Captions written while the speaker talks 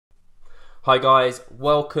Hi guys,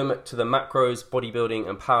 welcome to the Macros Bodybuilding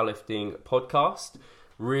and Powerlifting podcast.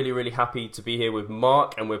 Really happy to be here with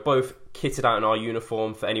Mark, and we're both kitted out in our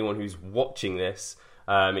uniform for anyone who's watching this.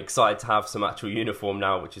 Excited to have some actual uniform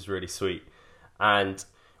now, which is really sweet. And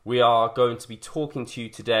we are going to be talking to you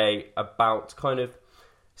today about kind of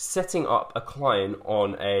setting up a client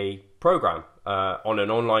on a program, on an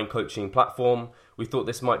online coaching platform. We thought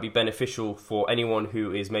this might be beneficial for anyone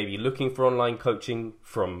who is maybe looking for online coaching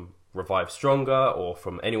from Revive Stronger or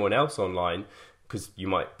from anyone else online, because you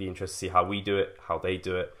might be interested to see how we do it, how they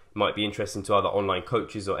do it. It might be interesting to other online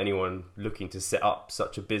coaches or anyone looking to set up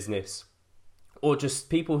such a business, or just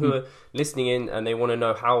people who are listening in and they want to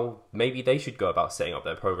know how maybe they should go about setting up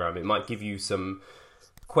their program. It might give you some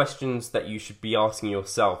questions that you should be asking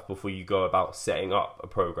yourself before you go about setting up a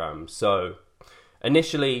program. So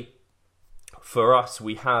initially, for us,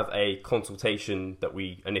 we have a consultation that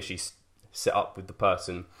we initially set up with the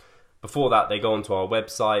person. Before that, they go onto our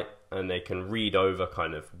website and they can read over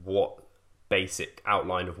kind of what basic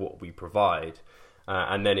outline of what we provide.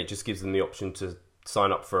 And then it just gives them the option to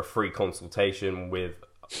sign up for a free consultation with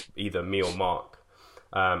either me or Mark.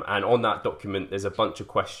 And on that document, there's a bunch of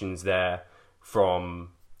questions there,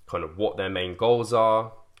 from kind of what their main goals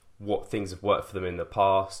are, what things have worked for them in the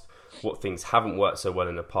past, what things haven't worked so well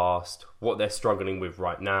in the past, what they're struggling with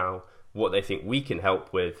right now, what they think we can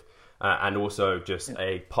help with, and also just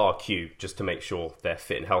a PAR-Q, just to make sure they're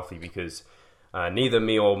fit and healthy, because neither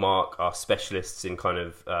me or Mark are specialists in kind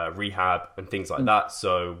of rehab and things like that.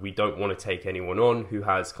 So we don't want to take anyone on who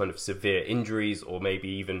has kind of severe injuries or maybe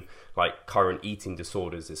even like current eating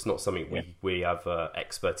disorders. It's not something we have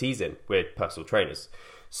expertise in. We're personal trainers.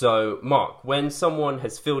 So Mark, when someone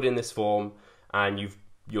has filled in this form and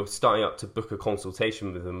you're starting up to book a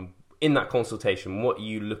consultation with them, in that consultation, what are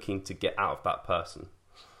you looking to get out of that person?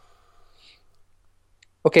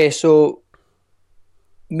 Okay, so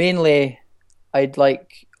mainly I'd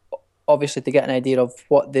like, obviously, to get an idea of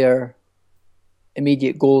what their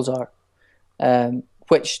immediate goals are,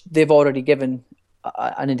 which they've already given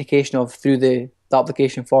an indication of through the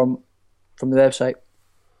application form from the website.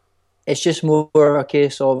 It's just more a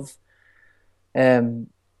case of going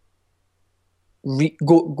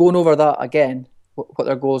over that again, what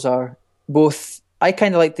their goals are. Both, I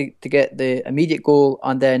kind of like to get the immediate goal,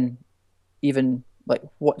 and then even like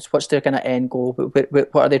what's their kind of end goal,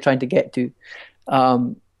 what are they trying to get to,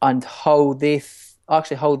 and how they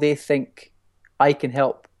think I can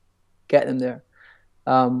help get them there.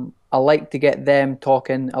 I like to get them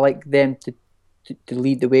talking. I like them to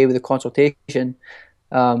lead the way with the consultation,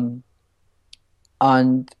 and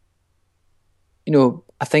I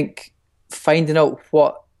think finding out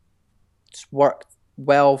what's worked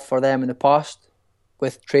well for them in the past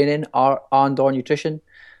with training and/or nutrition.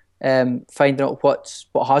 Finding out what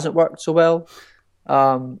hasn't worked so well,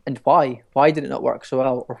 and why did it not work so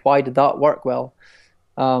well, or why did that work well,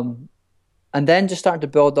 and then just starting to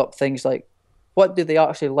build up things like, what do they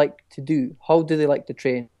actually like to do, how do they like to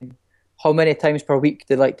train, how many times per week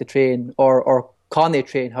do they like to train, or can they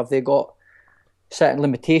train, have they got certain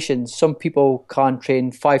limitations. Some people can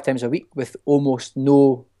train 5 times a week with almost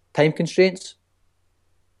no time constraints.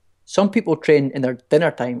 Some people train in their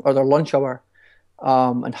dinner time or their lunch hour,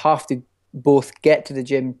 and have to both get to the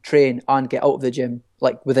gym, train, and get out of the gym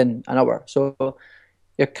like within an hour. So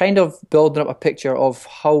you're kind of building up a picture of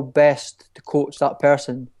how best to coach that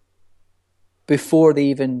person before they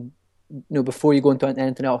even, before you go into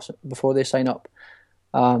anything else, before they sign up.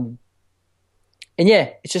 And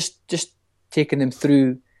yeah, it's just taking them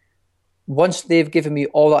through. Once they've given me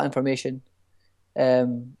all that information,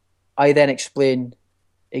 I then explain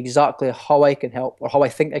exactly how I can help, or how I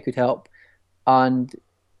think I could help. And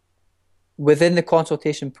within the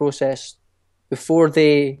consultation process, before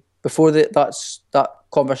that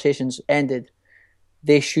conversation's ended,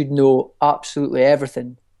 they should know absolutely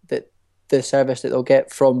everything that the service that they'll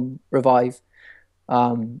get from Revive.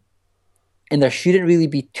 And there shouldn't really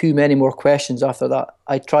be too many more questions after that.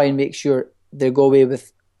 I try and make sure they go away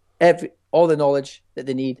with all the knowledge that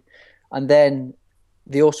they need, and then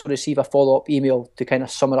they also receive a follow-up email to kind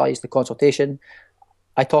of summarize the consultation.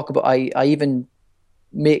 I even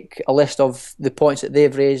make a list of the points that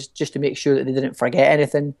they've raised, just to make sure that they didn't forget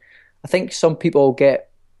anything. I think some people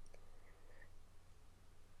get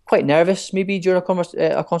quite nervous maybe during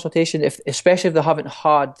a consultation, especially if they haven't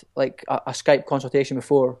had like a Skype consultation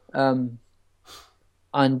before.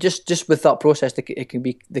 And just with that process, they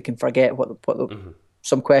can forget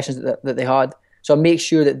some questions that they had. So I make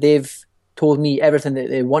sure that they've told me everything that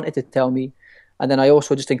they wanted to tell me, and then I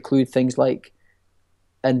also just include things like,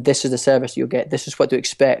 and this is the service you'll get, this is what to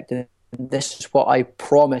expect, this is what I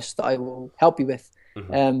promise that I will help you with.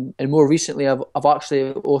 And more recently, I've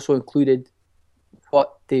actually also included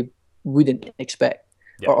what they wouldn't expect,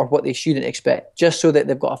 or what they shouldn't expect, just so that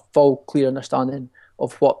they've got a full, clear understanding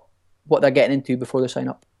of what they're getting into before they sign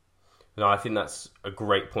up. No, I think that's a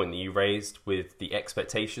great point that you raised with the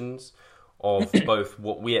expectations of both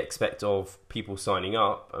what we expect of people signing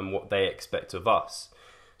up and what they expect of us.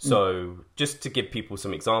 So just to give people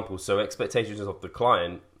some examples, so expectations of the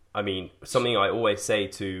client, I mean, something I always say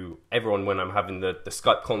to everyone when I'm having the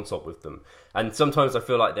Skype consult with them, and sometimes I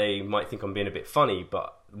feel like they might think I'm being a bit funny,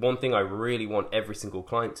 but one thing I really want every single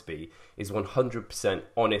client to be is 100%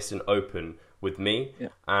 honest and open with me.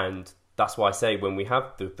 And that's why I say when we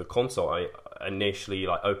have the consult, I initially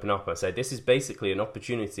like open up. I say, this is basically an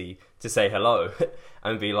opportunity to say hello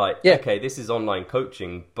and be like, okay, this is online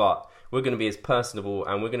coaching, but we're going to be as personable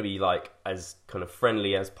and we're going to be like as kind of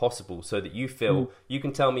friendly as possible so that you feel you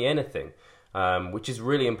can tell me anything, which is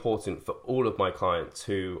really important for all of my clients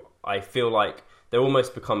who I feel like they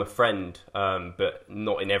almost become a friend, but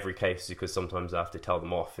not in every case, because sometimes I have to tell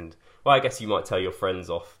them off. And well, I guess you might tell your friends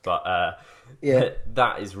off, but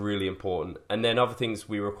that is really important. And then other things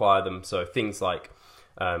we require them, so things like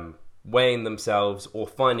weighing themselves or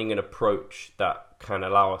finding an approach that can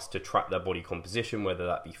allow us to track their body composition, whether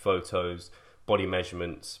that be photos, body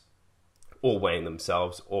measurements, or weighing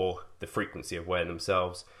themselves, or the frequency of weighing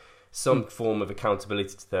themselves. Some form of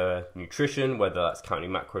accountability to their nutrition, whether that's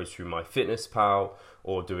counting macros through MyFitnessPal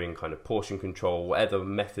or doing kind of portion control, whatever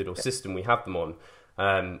method or system we have them on.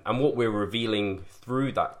 And what we're revealing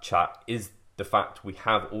through that chat is the fact we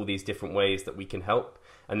have all these different ways that we can help,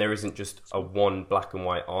 and there isn't just a one black and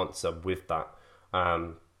white answer with that.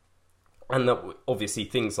 And that obviously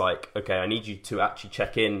things like, okay, I need you to actually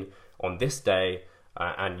check in on this day,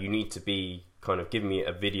 and you need to be kind of giving me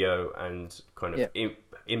a video and kind of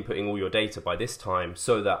inputting all your data by this time,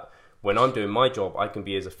 so that when I'm doing my job, I can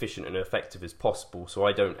be as efficient and effective as possible, so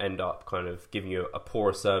I don't end up kind of giving you a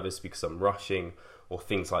poorer service because I'm rushing or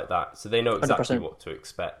things like that. So they know exactly 100%. what to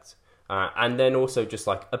expect. And then also just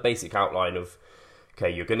like a basic outline of, okay,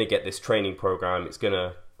 you're going to get this training program. It's going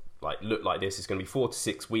to like look like this. It's going to be 4 to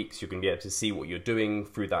 6 weeks. You're going to be able to see what you're doing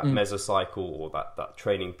through that mesocycle or that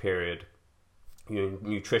training period. Your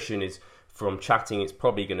nutrition is from chatting. It's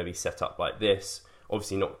probably going to be set up like this.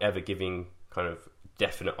 Obviously not ever giving kind of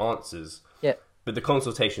definite answers. But the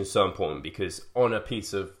consultation is so important, because on a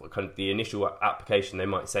piece of kind of the initial application, they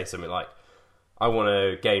might say something like, I want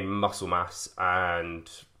to gain muscle mass and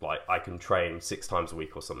like I can train 6 times a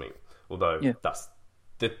week or something. Although that's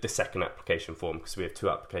the second application form, because we have 2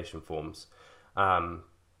 application forms.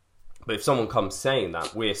 But if someone comes saying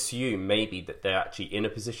that, we assume maybe that they're actually in a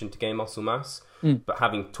position to gain muscle mass.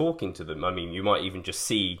 But talking to them, I mean, you might even just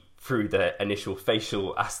see through their initial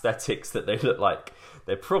facial aesthetics that they look like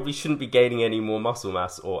they probably shouldn't be gaining any more muscle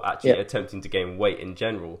mass, or actually attempting to gain weight in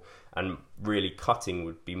general, and really cutting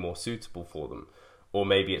would be more suitable for them. Or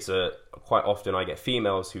maybe it's quite often I get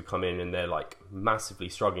females who come in and they're like massively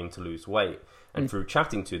struggling to lose weight. And through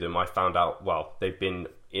chatting to them, I found out, well, they've been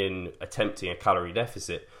attempting a calorie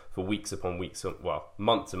deficit for weeks upon weeks, well,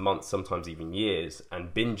 months and months, sometimes even years,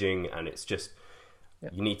 and binging. And it's just,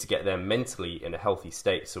 you need to get them mentally in a healthy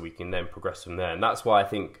state so we can then progress from there. And that's why I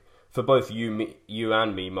think for both you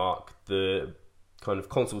and me, Mark, the kind of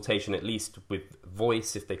consultation, at least with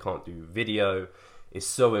voice, if they can't do video, is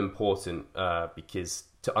so important, because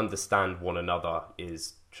to understand one another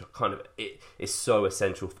is kind of, it is so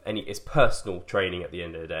essential for it's personal training at the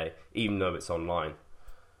end of the day, even though it's online.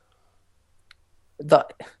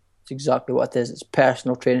 That's exactly what it is. It's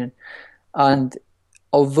personal training. And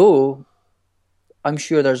although I'm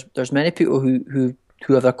sure there's many people who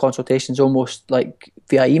have their consultations almost like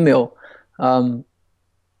via email,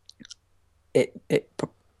 it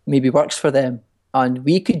maybe works for them. And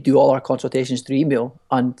we could do all our consultations through email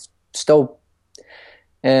and still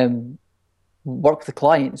work with the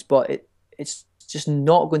clients, but it's just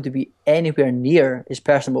not going to be anywhere near as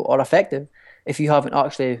personable or effective if you haven't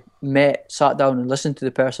actually sat down and listened to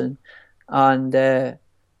the person. And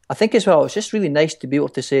I think as well, it's just really nice to be able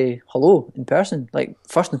to say hello in person. Like,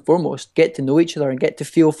 first and foremost, get to know each other and get to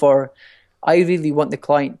feel for, I really want the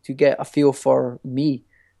client to get a feel for me.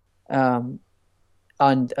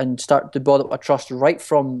 And start to build up a trust right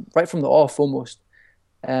from the off almost.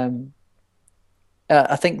 I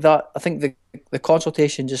think the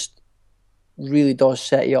consultation just really does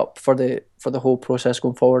set you up for the whole process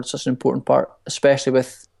going forward. It's such an important part, especially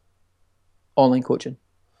with online coaching.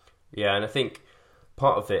 Yeah, and I think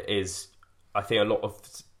part of it is, I think a lot of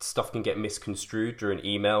stuff can get misconstrued during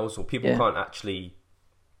emails, or people can't actually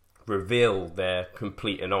reveal their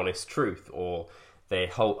complete and honest truth, or they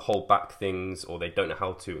hold back things, or they don't know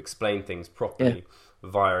how to explain things properly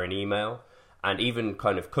via an email. And even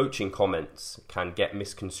kind of coaching comments can get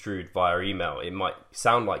misconstrued via email. It might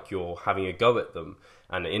sound like you're having a go at them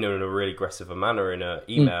and in a really aggressive manner in an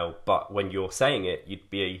email, but when you're saying it,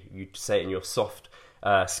 you'd say it in your soft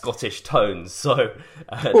Scottish tones. So,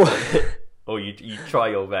 or you try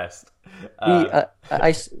your best.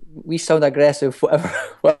 We sound aggressive,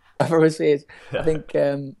 whatever we say. I think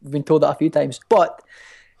we've been told that a few times. But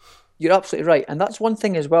you're absolutely right, and that's one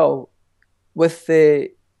thing as well with the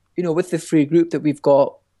free group that we've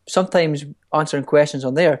got. Sometimes answering questions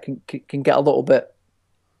on there can get a little bit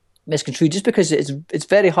misconstrued, just because it's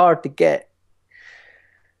very hard to get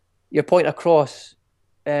your point across,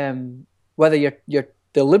 whether you're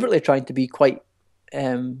deliberately trying to be quite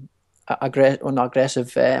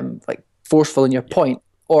aggressive, like forceful in your point,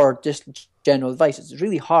 or just general advice. It's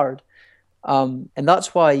really hard, and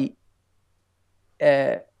that's why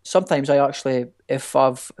sometimes I actually, if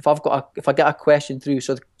I get a question through,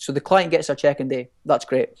 so the client gets their check-in day, that's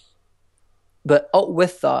great. But out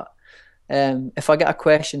with that, if I get a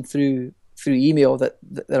question through email that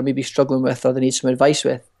they're maybe struggling with or they need some advice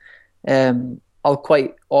with, I'll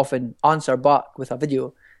quite often answer back with a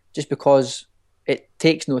video, just because it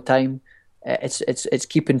takes no time. It's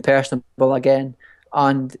keeping personable again,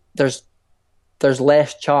 and there's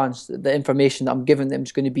less chance that the information that I'm giving them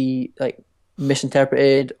is going to be like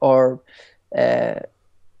misinterpreted, or I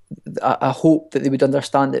hope that they would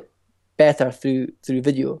understand it better through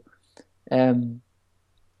video.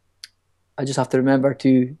 I just have to remember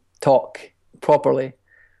to talk properly,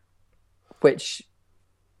 which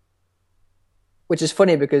is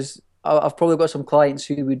funny, because I've probably got some clients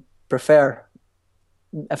who would prefer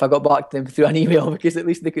if I got back to them through an email, because at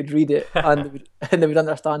least they could read it and they would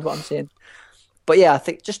understand what I'm saying. But yeah, I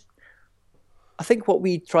think what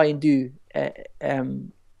we try and do,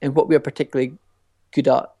 and what we are particularly good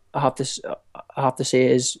at, I have to say,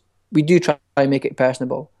 is we do try and make it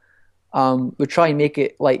personable. We try and make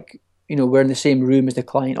it like, we're in the same room as the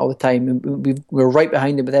client all the time, and we're right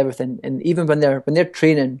behind them with everything. And even when they're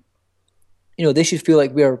training, they should feel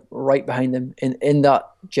like we're right behind them in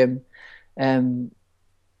that gym. When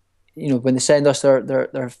they send us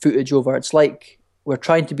their footage over, it's like we're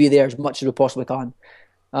trying to be there as much as we possibly can.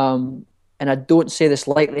 And I don't say this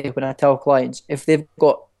lightly when I tell clients, if they've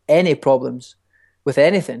got any problems with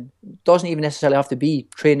anything, it doesn't even necessarily have to be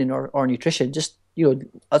training or nutrition. Just,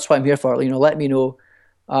 that's what I'm here for. Let me know.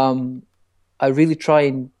 I really try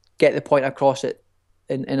and get the point across it.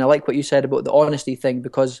 And I like what you said about the honesty thing,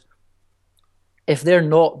 because if they're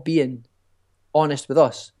not being honest with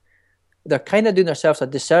us, they're kind of doing themselves a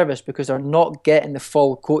disservice, because they're not getting the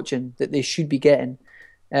full coaching that they should be getting.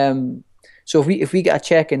 So if we get a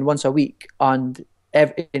check-in once a week and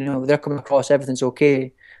they're coming across everything's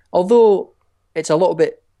okay, although it's a little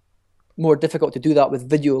bit more difficult to do that with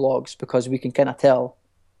video logs, because we can kind of tell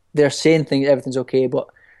they're saying things, everything's okay, but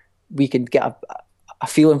we can get a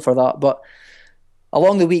feeling for that. But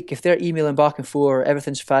along the week, if they're emailing back and forth,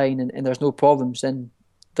 everything's fine and there's no problems, then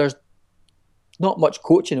there's not much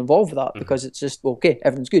coaching involved with that, because it's just, okay,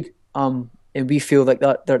 everything's good. And we feel like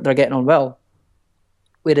that they're getting on well.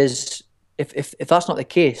 Whereas if that's not the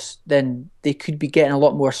case, then they could be getting a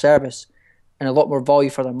lot more service and a lot more value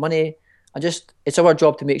for their money. And just, it's our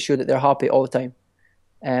job to make sure that they're happy all the time.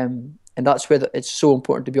 And that's where it's so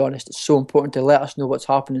important to be honest. It's so important to let us know what's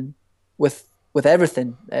happening with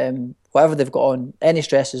everything, whatever they've got on, any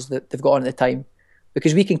stresses that they've got on at the time,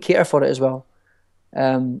 because we can cater for it as well.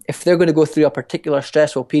 If they're going to go through a particular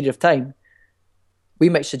stressful period of time, we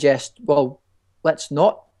might suggest, well, let's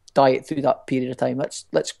not diet through that period of time. Let's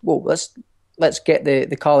get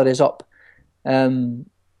the calories up.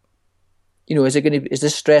 Is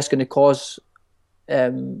this stress going to cause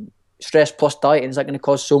stress plus dieting? Is that going to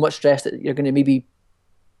cause so much stress that you're going to maybe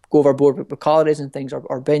go overboard with calories and things,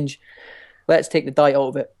 or binge? Let's take the diet out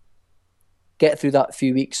of it. Get through that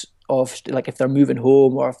few weeks of, like, if they're moving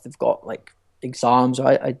home or if they've got like exams or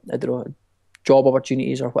I don't know, job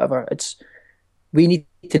opportunities or whatever. We need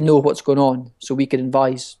to know what's going on so we can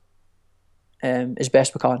advise as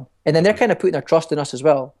best we can. And then they're kind of putting their trust in us as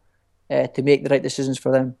well to make the right decisions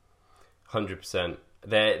for them. 100%.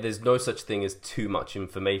 There's no such thing as too much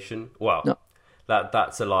information. Well, no.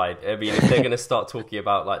 That's a lie. I mean, if they're going to start talking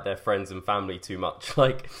about like their friends and family too much,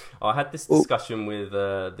 like I had this discussion with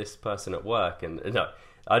this person at work, and no,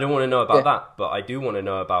 I don't want to know about that, but I do want to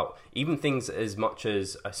know about even things as much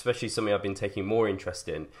as, especially something I've been taking more interest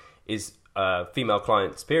in, is female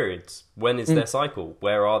clients' periods. When is their cycle?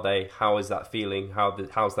 Where are they? How is that feeling?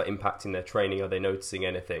 How's that impacting their training? Are they noticing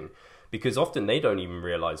anything? Because often they don't even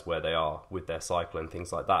realize where they are with their cycle and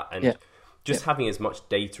things like that. And just having as much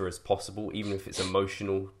data as possible, even if it's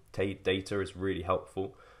emotional data, is really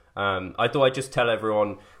helpful. I thought I'd just tell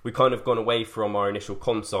everyone, we've kind of gone away from our initial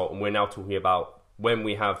consult, and we're now talking about when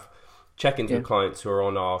we have check-ins with clients who are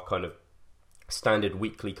on our kind of standard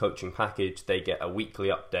weekly coaching package. They get a weekly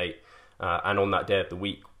update, and on that day of the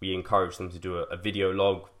week, we encourage them to do a video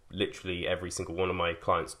log. Literally every single one of my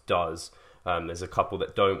clients does. There's a couple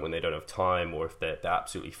that don't when they don't have time, or if they're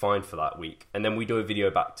absolutely fine for that week. And then we do a video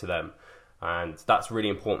back to them. And that's really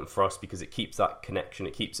important for us because it keeps that connection,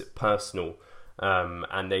 it keeps it personal,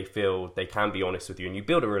 and they feel they can be honest with you, and you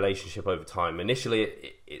build a relationship over time. Initially,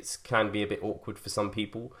 it can be a bit awkward for some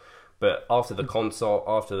people, but after the consult,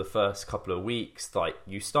 after the first couple of weeks, like,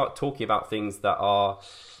 you start talking about things that are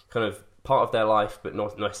kind of part of their life, but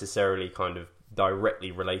not necessarily kind of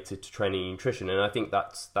directly related to training and nutrition. And I think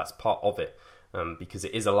that's part of it, because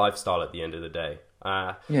it is a lifestyle at the end of the day.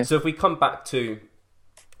 So if we come back to,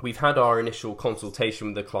 we've had our initial consultation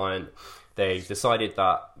with the client. They decided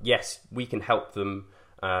that, yes, we can help them.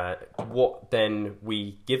 What then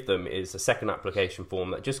we give them is a second application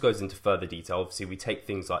form that just goes into further detail. Obviously, we take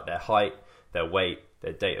things like their height, their weight,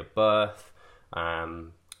 their date of birth,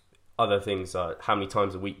 other things are how many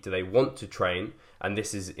times a week do they want to train. And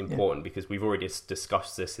this is important because we've already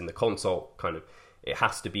discussed this in the consult, kind of, it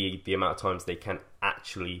has to be the amount of times they can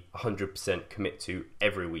actually 100% commit to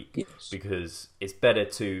every week, because it's better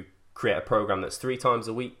to create a program that's 3 times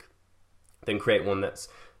a week than create one that's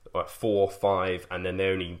 4 or 5, and then they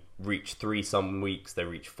only reach 3 some weeks, they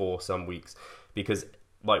reach 4 some weeks. Because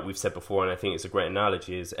like we've said before, and I think it's a great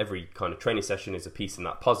analogy, is every kind of training session is a piece in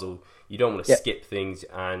that puzzle. You don't want to skip things,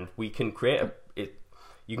 and we can create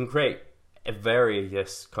you can create a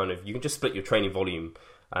various kind of, you can just split your training volume.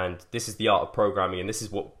 And this is the art of programming, and this is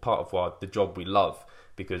what part of the job we love,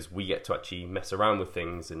 because we get to actually mess around with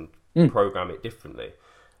things and program it differently.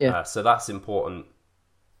 So that's important.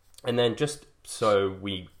 And then just so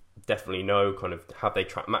we definitely know, kind of, have they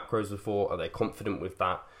tracked macros before? Are they confident with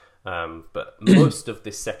that? But most of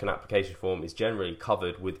this second application form is generally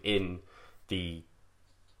covered within the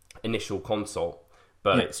initial consult,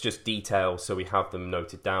 but it's just details, so we have them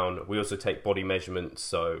noted down. We also take body measurements,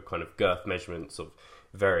 so kind of girth measurements of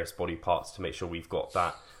various body parts to make sure we've got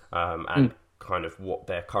that, and kind of what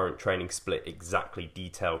their current training split exactly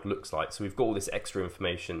detailed looks like. So we've got all this extra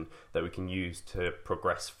information that we can use to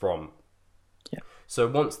progress from. So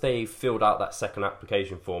once they've filled out that second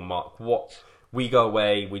application form, Mark, we go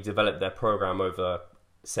away, we develop their program over,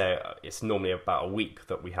 say, it's normally about a week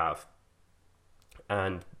that we have.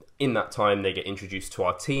 And in that time, they get introduced to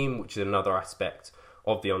our team, which is another aspect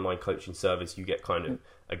of the online coaching service. You get kind of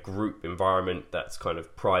a group environment that's kind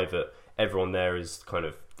of private. Everyone there is kind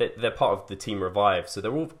of, they're part of the Team Revive. So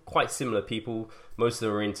they're all quite similar people. Most of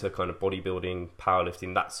them are into kind of bodybuilding,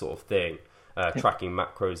 powerlifting, that sort of thing. Tracking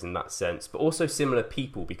macros in that sense, but also similar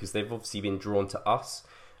people, because they've obviously been drawn to us,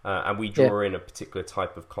 and we draw in a particular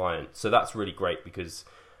type of client. So that's really great, because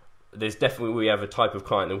we have a type of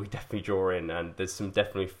client that we definitely draw in, and there's some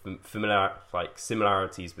definitely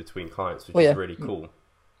similarities between clients, which is really cool.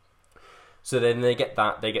 So then they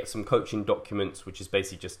get some coaching documents, which is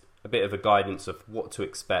basically just a bit of a guidance of what to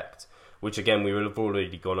expect, which again we will have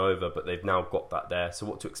already gone over, but they've now got that there. So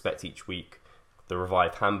what to expect each week. The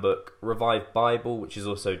Revive Handbook, Revive Bible, which is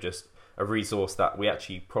also just a resource that we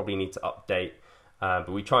actually probably need to update,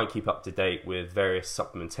 but we try and keep up to date with various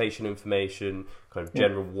supplementation information, kind of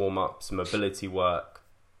general warm-ups, mobility work,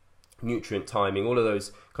 nutrient timing, all of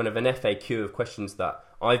those, kind of an FAQ of questions that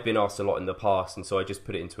I've been asked a lot in the past, and so I just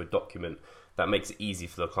put it into a document that makes it easy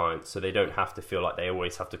for the clients, so they don't have to feel like they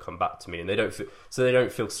always have to come back to me, and they don't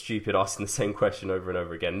feel stupid asking the same question over and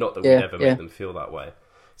over again. Not that we never make them feel that way.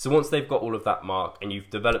 So once they've got all of that, Mark, and you've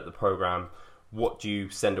developed the program, what do you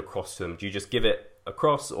send across to them? Do you just give it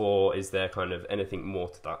across, or is there kind of anything more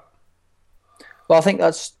to that? Well, I think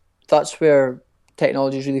that's where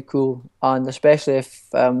technology is really cool, and especially if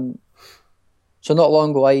so not long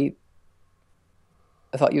ago, I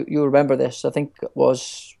thought you'll remember this. I think it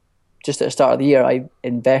was just at the start of the year, I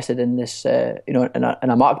invested in this, in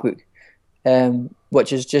a MacBook,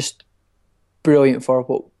 which is just brilliant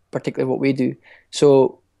for particularly what we do.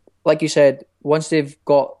 So, like you said, once they've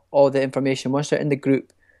got all the information, once they're in the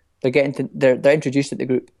group, they're introduced to the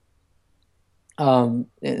group.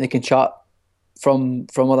 They can chat from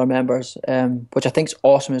other members, which I think is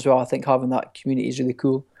awesome as well. I think having that community is really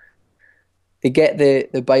cool. They get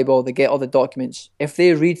the Bible, they get all the documents. If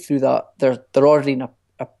they read through that, they're already in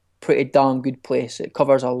a pretty damn good place. It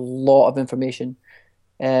covers a lot of information.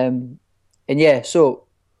 And yeah, so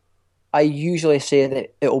I usually say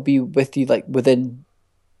that it will be with you like within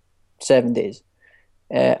 7 days.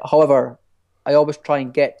 However, I always try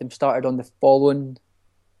and get them started on the following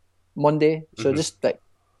Monday. So just like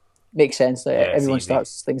makes sense that everyone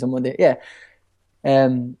starts things on Monday. Yeah.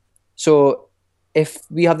 So if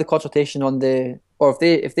we have the consultation on or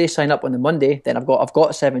if they sign up on the Monday, then I've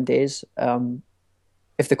got 7 days.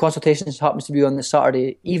 If the consultation happens to be on the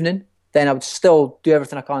Saturday evening, then I would still do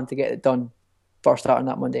everything I can to get it done for starting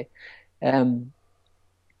that Monday.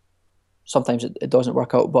 Sometimes it doesn't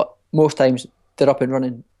work out, but most times they're up and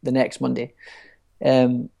running the next Monday.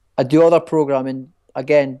 I do other programming,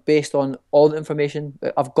 again, based on all the information.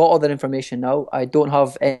 I've got all that information now. I don't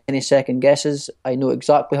have any second guesses. I know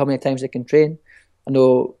exactly how many times they can train. I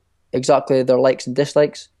know exactly their likes and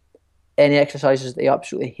dislikes. Any exercises they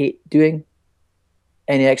absolutely hate doing.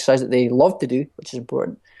 Any exercise that they love to do, which is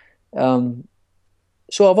important.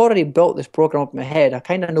 So I've already built this program up in my head. I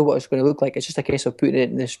kind of know what it's going to look like. It's just a case of putting it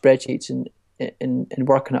in the spreadsheets and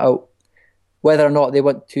working it out. Whether or not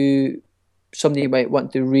somebody might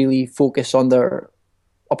want to really focus on their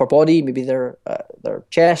upper body, maybe their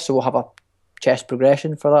chest, so we'll have a chest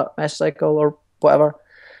progression for that mesocycle or whatever.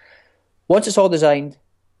 Once it's all designed,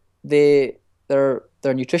 their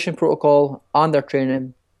nutrition protocol and their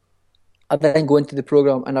training, I then go into the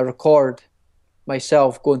program and I record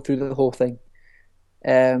myself going through the whole thing.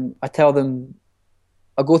 I tell them,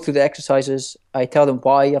 I go through the exercises. I tell them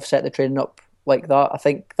why I've set the training up like that. I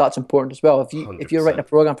think that's important as well. If you're writing a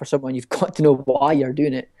program for someone, you've got to know why you're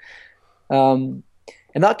doing it. And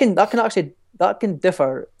that can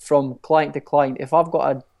differ from client to client. If I've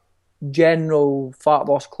got a general fat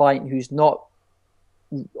loss client who's not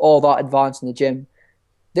all that advanced in the gym,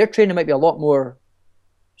 their training might be a lot more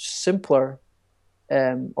simpler,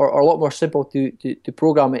 or a lot more simple to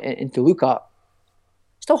program and to look at.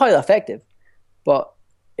 Still highly effective, but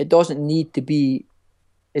it doesn't need to be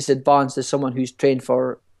as advanced as someone who's trained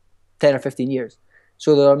for 10 or 15 years.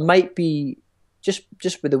 So there might be, just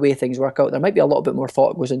with the way things work out, there might be a little bit more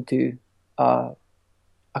thought goes into a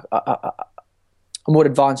more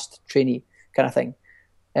advanced trainee kind of thing.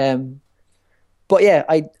 But yeah,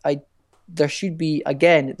 there should be,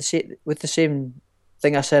 again, with the same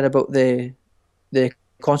thing I said about the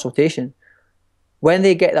consultation, when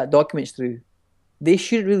they get that documents through, they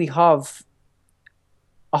should really have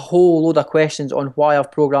a whole load of questions on why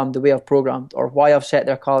I've programmed the way I've programmed, or why I've set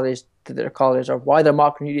their calories to their calories, or why their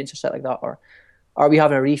macronutrients are set like that, or are we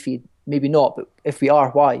having a refeed? Maybe not, but if we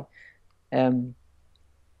are, why?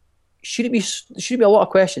 Should be a lot of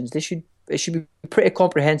questions. It should be pretty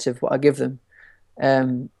comprehensive what I give them.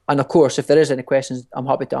 And of course, if there is any questions, I'm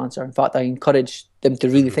happy to answer. In fact, I encourage them to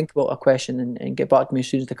really think about a question and get back to me as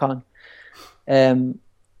soon as they can.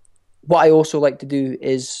 What I also like to do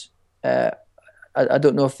is, I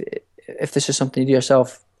don't know if this is something you do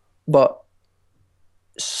yourself, but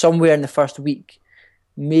somewhere in the first week,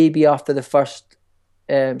 maybe after the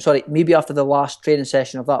last training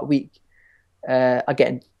session of that week, I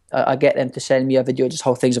get them to send me a video just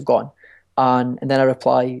how things have gone, and then I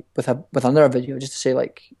reply with another video just to say,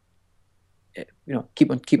 like, keep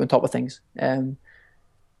on top of things.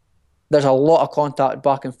 There's a lot of contact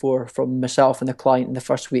back and forth from myself and the client in the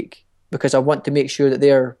first week, because I want to make sure that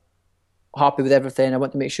they're happy with everything. I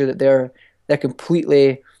want to make sure that they're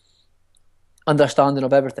completely understanding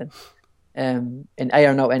of everything, and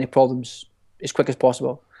iron out any problems as quick as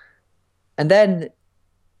possible. And then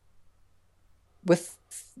with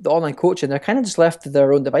the online coaching, they're kind of just left to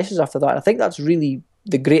their own devices after that. I think that's really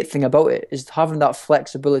the great thing about it, is having that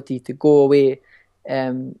flexibility to go away.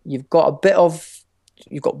 You've got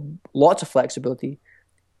lots of flexibility.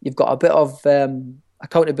 You've got a bit of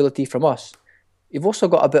accountability from us. You've also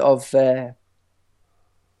got a bit of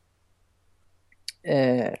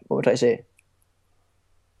what would I say?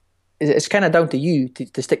 It's kind of down to you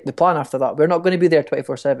to stick to the plan after that. We're not going to be there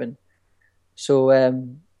 24/7. So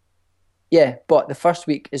yeah, but the first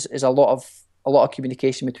week is a lot of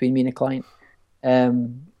communication between me and the client.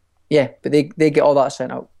 Yeah, but they get all that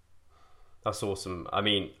sent out. That's awesome. I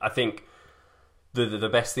mean, I think the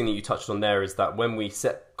best thing that you touched on there is that when we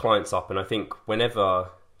set clients up, and I think whenever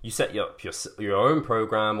you set up your own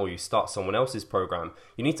program or you start someone else's program,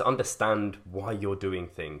 you need to understand why you're doing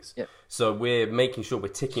things. Yep. So we're making sure we're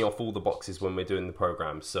ticking off all the boxes when we're doing the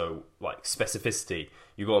program. So like specificity,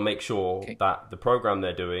 you got to make sure that the program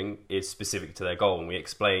they're doing is specific to their goal, and we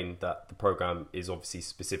explain that the program is obviously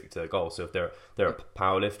specific to their goal. So if they're a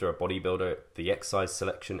powerlifter, a bodybuilder, the exercise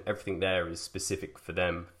selection, everything there is specific for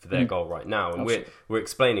them, for their goal right now. And we're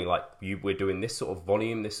explaining like we're doing this sort of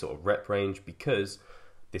volume, this sort of rep range because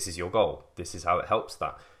this is your goal. This is how it helps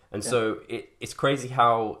that. And so it's crazy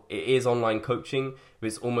how it is online coaching, but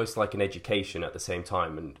it's almost like an education at the same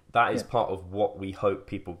time. And that is part of what we hope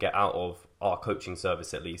people get out of our coaching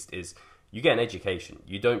service, at least, is you get an education.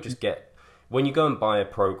 You don't just get, when you go and buy a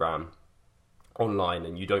program online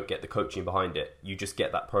and you don't get the coaching behind it, you just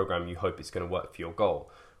get that program, you hope it's going to work for your goal.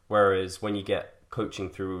 Whereas when you get coaching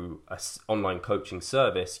through an online coaching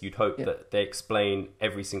service, you'd hope that they explain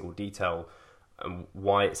every single detail and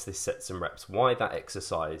why it's this sets and reps, why that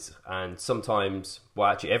exercise. And sometimes, well,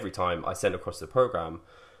 actually every time I send across the program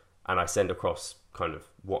and I send across kind of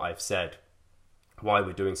what I've said, why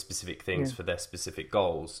we're doing specific things for their specific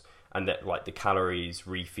goals, and that like the calories,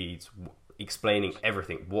 refeeds, explaining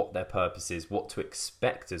everything, what their purpose is, what to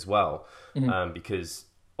expect as well. Because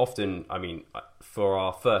often, I mean, for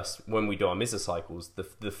our first, when we do our mesocycles,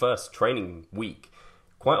 the first training week,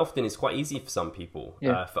 quite often it's quite easy for some people.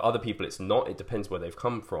 For other people, it's not. It depends where they've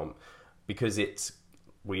come from, because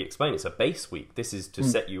we explain it's a base week. This is to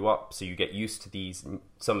set you up so you get used to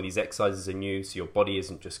some of these exercises are new, so your body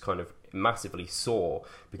isn't just kind of massively sore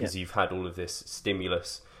because you've had all of this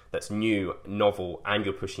stimulus that's new, novel, and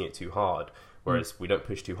you're pushing it too hard. Whereas we don't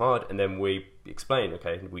push too hard, and then we explain,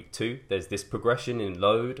 okay, in week 2, there's this progression in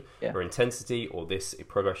load or intensity, or this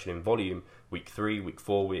progression in volume. Week 3, week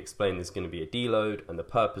 4, we explain there's going to be a deload and the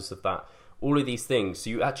purpose of that. All of these things, so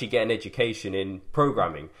you actually get an education in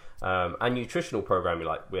programming and nutritional programming.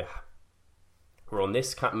 Like we're on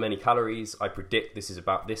this many calories. I predict this is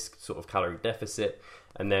about this sort of calorie deficit,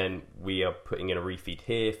 and then we are putting in a refeed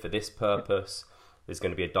here for this purpose. There's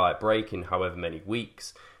going to be a diet break in however many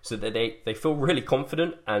weeks, so that they feel really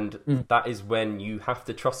confident, and that is when you have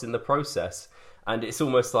to trust in the process. And it's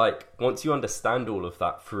almost like once you understand all of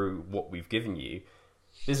that through what we've given you,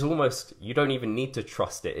 there's almost, you don't even need to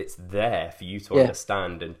trust it. It's there for you to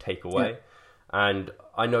understand and take away. And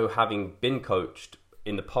I know, having been coached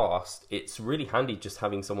in the past, it's really handy just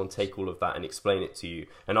having someone take all of that and explain it to you.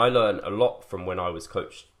 And I learned a lot from when I was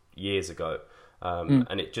coached years ago.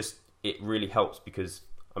 And it really helps, because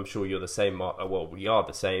I'm sure you're the same. Well, we are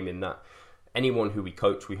the same in that anyone who we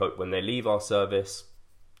coach, we hope when they leave our service,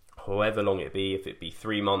 however long it be, if it be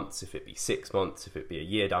 3 months, if it be 6 months, if it be a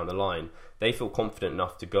year down the line, they feel confident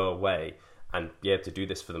enough to go away and be able to do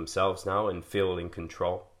this for themselves now and feel in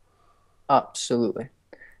control. Absolutely.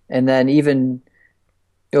 And then even,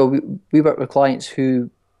 we work with clients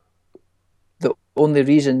who the only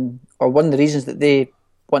reason, or one of the reasons that they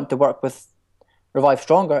want to work with Revive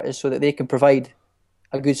Stronger, is so that they can provide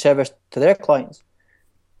a good service to their clients.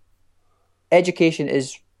 Education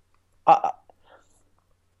is,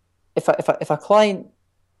 if a client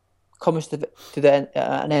comes to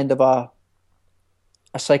an end of a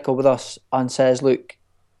cycle with us and says, "Look,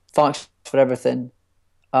 thanks for everything.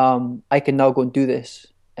 I can now go and do this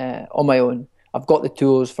on my own. I've got the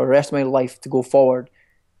tools for the rest of my life to go forward,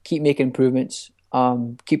 keep making improvements,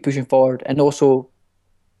 keep pushing forward, and also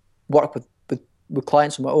work with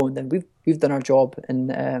clients on my own." Then we've done our job,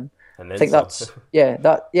 and I think that's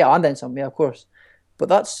and then some, of course. But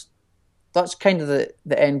that's kind of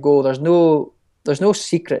the end goal. There's no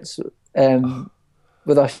secrets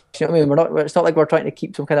with us. You know what I mean? It's not like we're trying to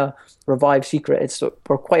keep some kind of Revive secret.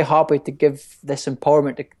 We're quite happy to give this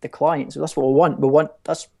empowerment to the clients. That's what we want.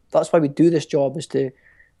 That's why we do this job, is to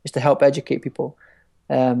help educate people.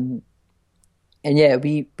 And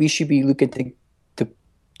we should be looking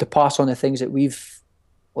to pass on the things that we've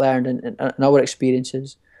learned and our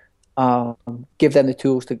experiences, give them the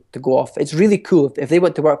tools to go off. It's really cool if they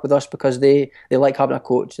want to work with us because they like having a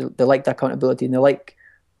coach, they like the accountability, and they like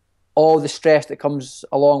all the stress that comes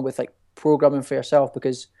along with like programming for yourself,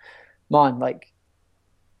 because man, like,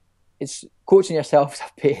 it's coaching yourself is a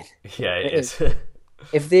pain. Yeah, it is.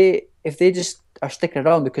 If they just are sticking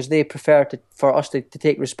around because they prefer for us to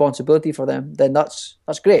take responsibility for them, then that's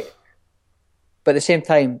great. But at the same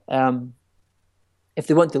time, if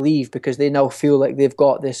they want to leave because they now feel like they've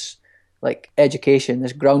got this like education,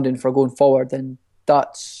 this grounding for going forward, then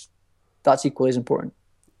that's equally as important.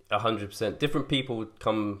 100%. Different people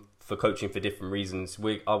come for coaching for different reasons.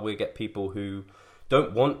 We get people who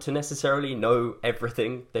don't want to necessarily know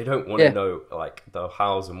everything. They don't want to know like the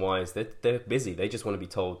hows and whys. They're busy. They just want to be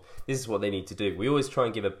told this is what they need to do. We always try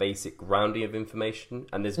and give a basic rounding of information,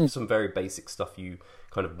 and there's some very basic stuff you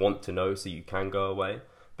kind of want to know so you can go away.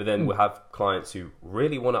 But then we'll have clients who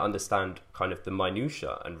really want to understand kind of the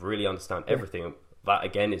minutia and really understand everything. That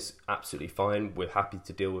again is absolutely fine. We're happy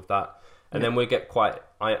to deal with that. And then we get quite,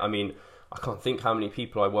 I mean, I can't think how many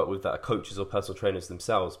people I work with that are coaches or personal trainers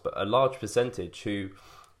themselves, but a large percentage who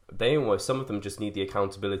some of them just need the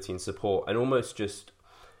accountability and support, and almost just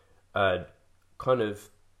kind of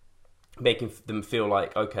making them feel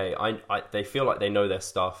like, okay, they feel like they know their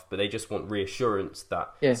stuff, but they just want reassurance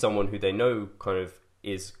that someone who they know kind of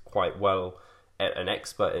is quite well an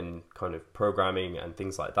expert in kind of programming and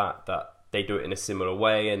things like that, that they do it in a similar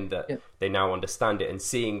way, and that they now understand it, and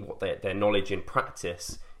seeing what their knowledge in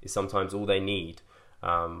practice is sometimes all they need.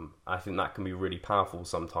 I think that can be really powerful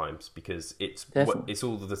sometimes, because it's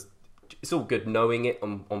all good knowing it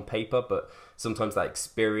on paper, but sometimes that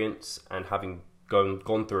experience and having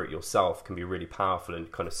gone through it yourself can be really powerful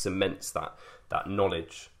and kind of cements that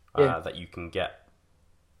knowledge that you can get.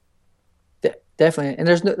 Definitely. And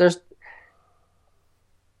there's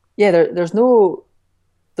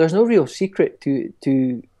no real secret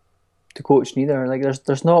to coaching either. Like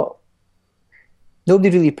there's not, nobody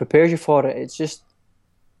really prepares you for it. It's just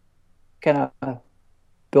kind of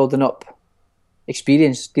building up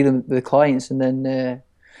experience dealing with the clients, and then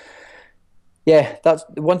that's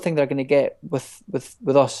the one thing they're going to get with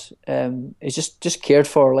us, is just cared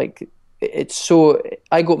for. Like it's so,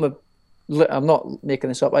 I'm not making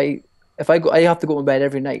this up. I have to go to bed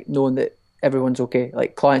every night knowing that everyone's okay.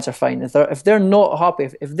 Like clients are fine. If they're not happy,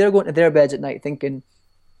 if they're going to their beds at night thinking,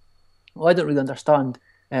 well, I don't really understand,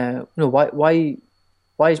 why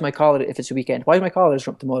is my calorie, if it's a weekend, why is my calories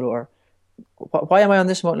up tomorrow, or why am I on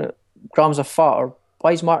this amount of grams of fat, or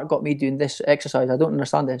why has Mark got me doing this exercise? I don't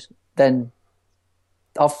understand this. Then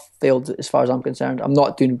I've failed as far as I'm concerned. I'm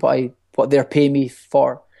not doing what they're paying me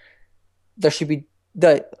for. There's going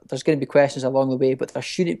to be questions along the way, but they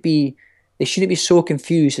shouldn't be so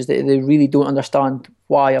confused as that they really don't understand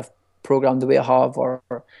why I've programmed the way I have, or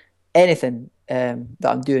anything that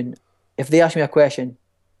I'm doing. If they ask me a question,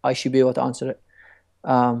 I should be able to answer it,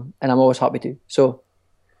 and I'm always happy to. So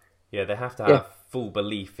yeah, they have to have full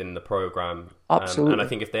belief in the program. Absolutely. And I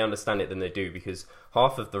think if they understand it, then they do, because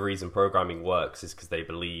half of the reason programming works is because they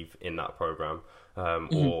believe in that program.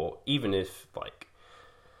 Or even if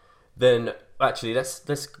then actually let's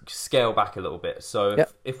scale back a little bit. So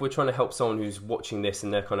if we're trying to help someone who's watching this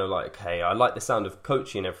and they're kind of like, hey, I like the sound of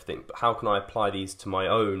coaching and everything, but how can I apply these to my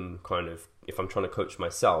own kind of, if I'm trying to coach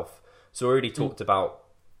myself? So we already talked about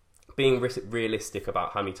being realistic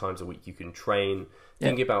about how many times a week you can train,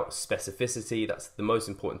 thinking about specificity. That's the most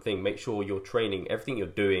important thing. Make sure your training, everything you're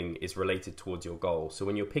doing is related towards your goal. So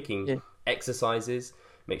when you're picking exercises,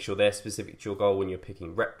 make sure they're specific to your goal. When you're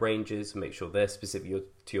picking rep ranges, make sure they're specific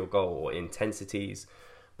to your goal, or intensities,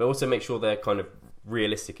 but also make sure they're kind of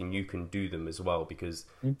realistic and you can do them as well, because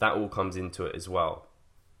that all comes into it as well.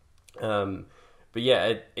 But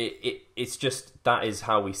yeah, it's just, that is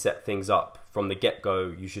how we set things up from the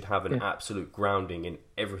get-go. You should have an absolute grounding in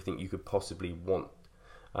everything you could possibly want.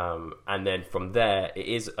 And then from there, it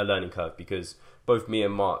is a learning curve, because both me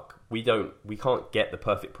and Mark, we can't get the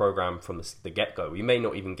perfect program from the get-go. We may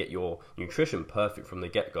not even get your nutrition perfect from the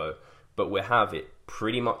get-go, but we have it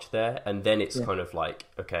pretty much there. And then it's kind of like,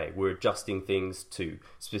 okay, we're adjusting things to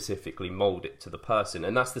specifically mold it to the person.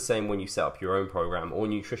 And that's the same when you set up your own program or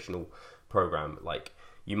nutritional program. Like,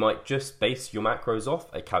 you might just base your macros off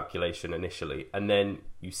a calculation initially, and then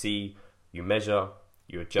you measure,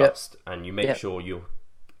 you adjust, and you make sure you're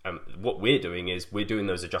what we're doing is we're doing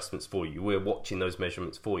those adjustments for you. We're watching those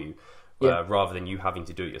measurements for you, rather than you having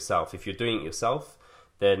to do it yourself. If you're doing it yourself,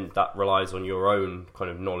 then that relies on your own kind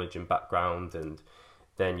of knowledge and background, and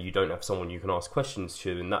then you don't have someone you can ask questions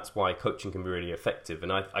to, and that's why coaching can be really effective.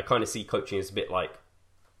 And I kind of see coaching as a bit like,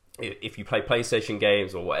 if you play PlayStation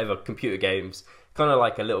games or whatever computer games, kind of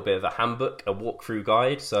like a little bit of a handbook, a walkthrough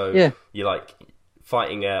guide. So you're like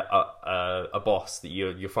fighting a boss that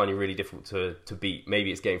you're finding really difficult to beat.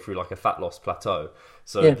 Maybe it's getting through like a fat loss plateau.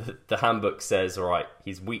 So the handbook says, all right,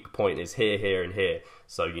 his weak point is here, here, and here.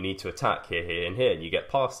 So you need to attack here, here, and here, and you get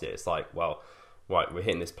past it. It's like, well, right, we're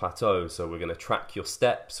hitting this plateau, so we're going to track your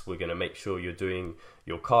steps. We're going to make sure you're doing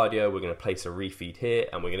your cardio. We're going to place a refeed here,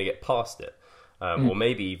 and we're going to get past it. Or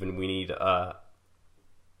maybe even we need a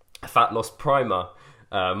fat loss primer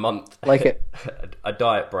month, like it, a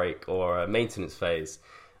diet break or a maintenance phase.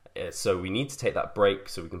 So we need to take that break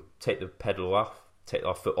so we can take the pedal off, take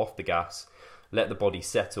our foot off the gas, let the body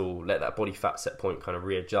settle, let that body fat set point kind of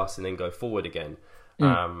readjust, and then go forward again.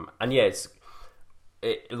 And yeah,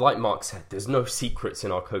 like Mark said, there's no secrets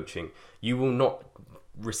in our coaching. You will not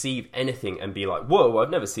receive anything and be like, whoa, I've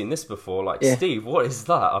never seen this before. Like, Steve, what is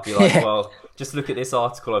that? I'll be like, well, just look at this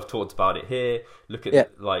article. I've talked about it here. Look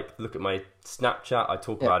at my Snapchat. I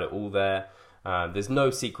talk about it all there. There's no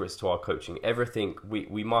secrets to our coaching. Everything,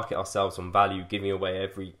 we market ourselves on value, giving away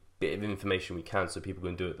every bit of information we can so people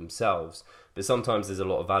can do it themselves. But sometimes there's a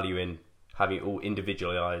lot of value in having it all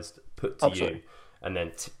individualized, put to you, and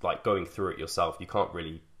then like going through it yourself. You can't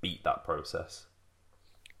really beat that process.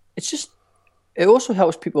 It's just, it also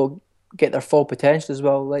helps people get their full potential as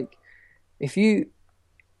well. Like,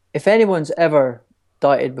 if anyone's ever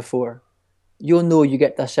dieted before, you'll know you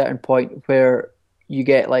get to a certain point where you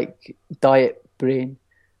get like diet brain,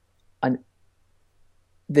 and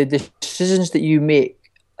the decisions that you make.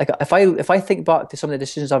 Like, if I think back to some of the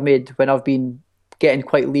decisions I've made when I've been getting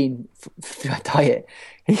quite lean through a diet,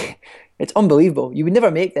 it's unbelievable. You would never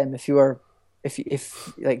make them if you weren't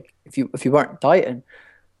dieting.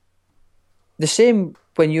 The same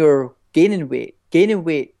when you're gaining weight. Gaining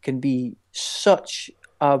weight can be such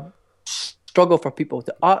a struggle for people.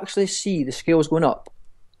 To actually see the scales going up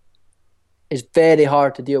is very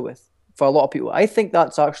hard to deal with for a lot of people. I think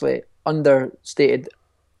that's actually understated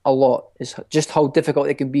a lot, is just how difficult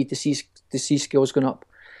it can be to see scales going up,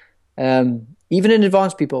 even in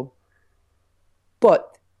advanced people.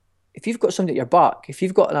 But if you've got somebody at your back, if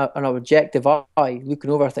you've got an objective eye looking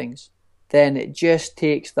over things, then it just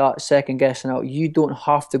takes that second guessing out. You don't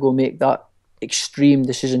have to go make that extreme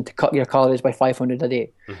decision to cut your calories by 500 a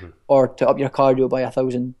day, or to up your cardio by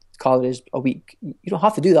 1,000 calories a week. You don't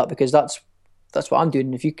have to do that, because that's what I'm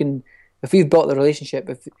doing. If we've built the relationship,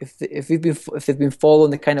 if they've been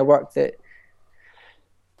following the kind of work that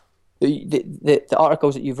the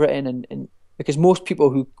articles that you've written, and because most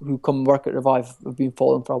people who come work at Revive have been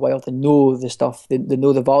following for a while, they know the stuff, they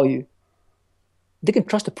know the value. They can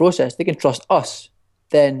trust the process, they can trust us,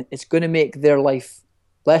 then it's going to make their life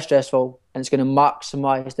less stressful, and it's going to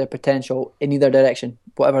maximize their potential in either direction,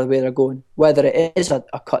 whatever the way they're going. Whether it is a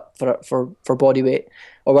cut for body weight,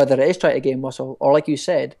 or whether it is trying to gain muscle, or like you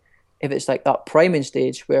said, if it's like that priming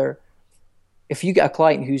stage where if you get a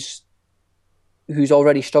client who's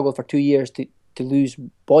already struggled for 2 years to lose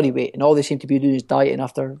body weight, and all they seem to be doing is dieting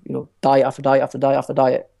after diet after diet after diet after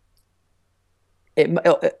diet,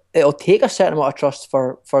 it'll take a certain amount of trust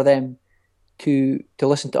for them to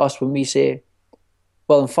listen to us when we say,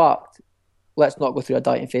 well, in fact, let's not go through a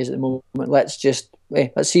dieting phase at the moment. Let's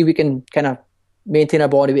see if we can kind of maintain our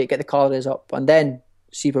body weight, get the calories up, and then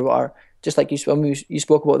see where we are. Just like you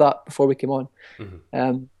spoke about that before we came on.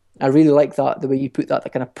 I really like that, the way you put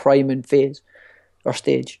that kind of priming phase or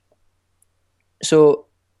stage. So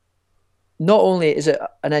not only is it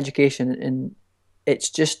an education, and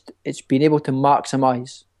it's being able to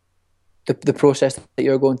maximize the process that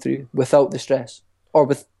you're going through without the stress, or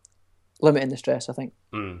with limiting the stress, I think.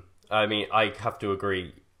 I mean, I have to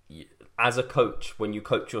agree. As a coach, when you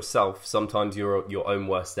coach yourself, sometimes you're your own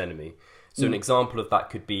worst enemy. So an example of that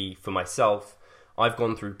could be, for myself, I've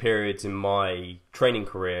gone through periods in my training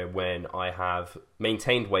career when I have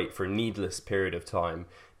maintained weight for a needless period of time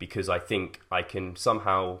because I think I can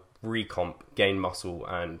somehow recomp, gain muscle,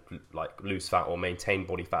 and like lose fat, or maintain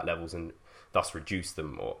body fat levels and thus reduce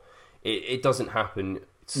them. Or it doesn't happen.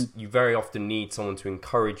 You very often need someone to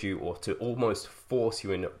encourage you, or to almost force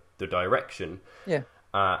you in the direction.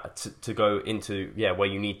 To go into where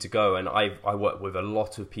you need to go. And I work with a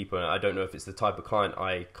lot of people, and I don't know if it's the type of client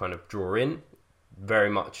I kind of draw in, very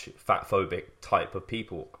much fat phobic type of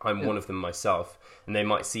people. I'm one of them myself, and they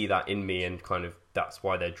might see that in me, and kind of that's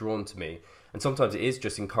why they're drawn to me. And sometimes it is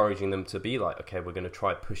just encouraging them to be like, okay, we're going to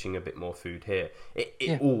try pushing a bit more food here.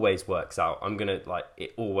 It always works out.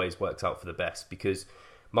 It always works out for the best, because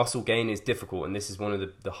muscle gain is difficult, and this is one of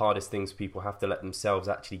the hardest things. People have to let themselves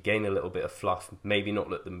actually gain a little bit of fluff, maybe not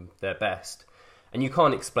look their best. And you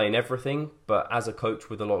can't explain everything, but as a coach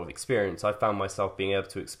with a lot of experience, I found myself being able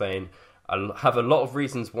to explain, have a lot of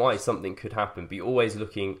reasons why something could happen, but you're always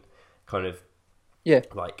looking kind of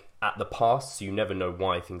like at the past, so you never know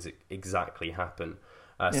why things exactly happen.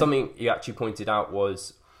 Something you actually pointed out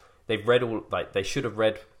was they should have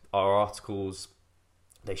read our articles.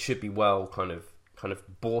 They should be well kind of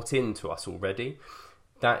bought into us already.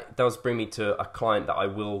 That does bring me to a client that I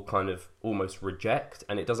will kind of almost reject,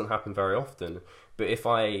 and it doesn't happen very often. But if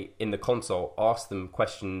I, in the consult, ask them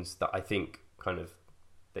questions that I think kind of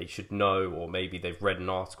they should know, or maybe they've read an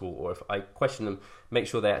article, or if I question them, make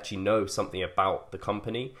sure they actually know something about the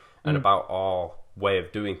company and about our way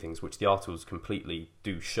of doing things, which the articles completely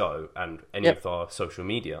do show, and any Yep. of our social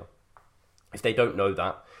media, if they don't know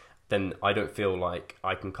that, then I don't feel like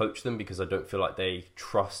I can coach them, because I don't feel like they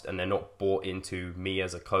trust and they're not bought into me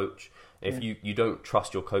as a coach. If you don't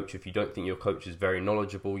trust your coach, if you don't think your coach is very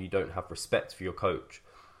knowledgeable, you don't have respect for your coach,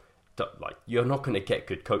 like, you're not going to get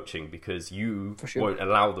good coaching, because you For sure. won't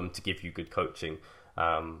allow them to give you good coaching.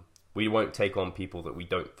 We won't take on people that we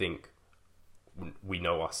don't think we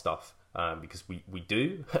know our stuff, because we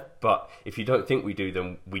do. But if you don't think we do,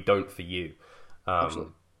 then we don't for you.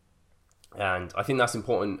 Absolutely. And I think that's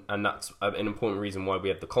important, and that's an important reason why we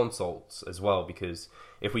have the consults as well, because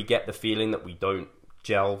if we get the feeling that we don't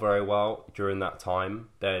gel very well during that time,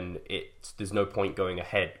 then there's no point going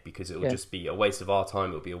ahead, because it will just be a waste of our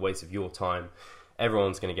time, it'll be a waste of your time,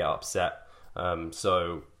 everyone's going to get upset.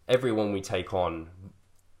 So everyone we take on,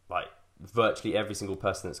 like virtually every single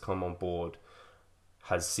person that's come on board,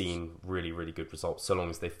 has seen really, really good results, so long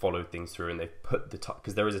as they followed things through and they put the time,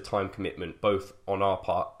 because there is a time commitment both on our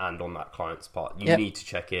part and on that client's part. You need to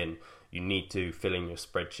check in, you need to fill in your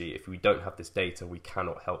spreadsheet. If we don't have this data, we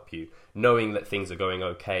cannot help you. Knowing that things are going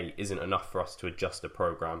okay isn't enough for us to adjust a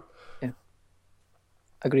program. Yeah,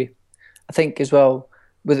 agree. I think as well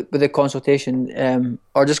with the consultation,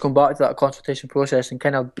 or just going back to that consultation process and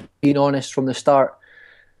kind of being honest from the start.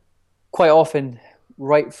 Quite often,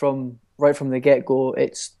 right from the get go,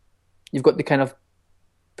 you've got to kind of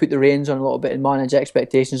put the reins on a little bit and manage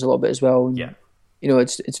expectations a little bit as well. And, you know,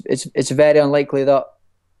 it's very unlikely that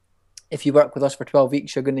if you work with us for 12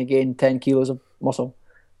 weeks, you're going to gain 10 kilos of muscle.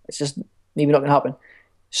 It's just maybe not going to happen.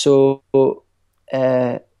 So,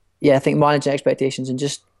 I think managing expectations and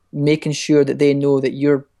just making sure that they know that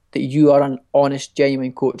you are an honest,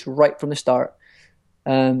 genuine coach right from the start.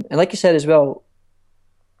 And like you said as well,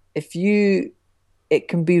 it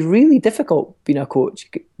can be really difficult being a coach,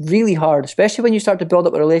 really hard, especially when you start to build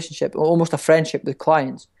up a relationship, almost a friendship with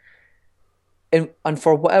clients. And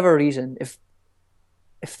for whatever reason, if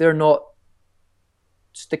they're not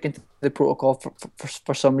sticking to the protocol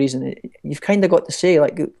for some reason, you've kind of got to say,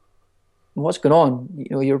 like, what's going on? You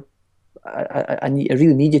know, I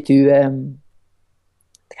really need you to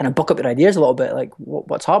kind of buck up your ideas a little bit. Like,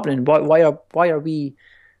 what's happening? Why are we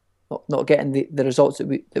not getting the results that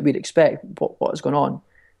we'd expect? What is going on?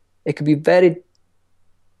 It can be very,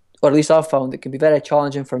 or at least I've found, it can be very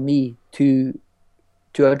challenging for me to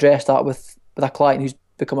address that with a client who's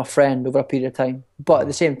become a friend over a period of time. But at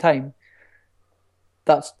the same time,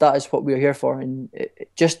 that is what we're here for. And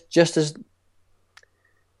just as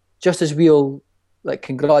we'll like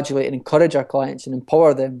congratulate and encourage our clients and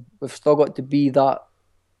empower them, we've still got to be that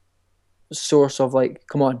source of, like,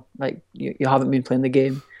 come on, like, you haven't been playing the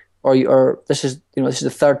game, or this is the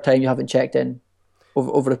third time you haven't checked in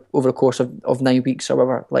over the course of 9 weeks or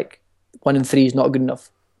whatever. Like, 1 in 3 is not good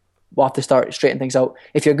enough. We'll have to start straightening things out.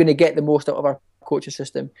 If you're going to get the most out of our coaching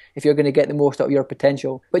system, if you're going to get the most out of your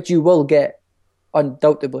potential, which you will get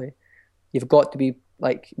undoubtedly, you've got to be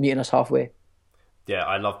like meeting us halfway. Yeah,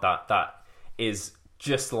 I love that. That is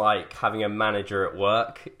just like having a manager at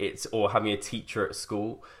work, or having a teacher at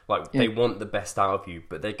school. Like, they want the best out of you,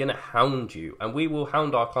 but they're going to hound you, and we will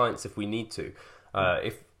hound our clients if we need to.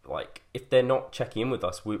 If they're not checking in with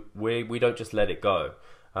us, we don't just let it go.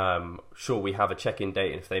 Sure, we have a check-in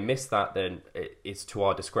date, and if they miss that, then it's to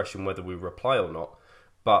our discretion whether we reply or not.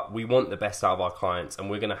 But we want the best out of our clients, and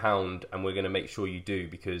we're going to hound, and we're going to make sure you do,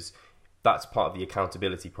 because that's part of the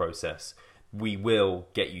accountability process. We will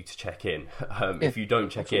get you to check in. If you don't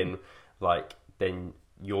check in, then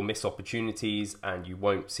you'll miss opportunities and you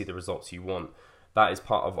won't see the results you want. That is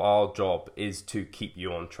part of our job, is to keep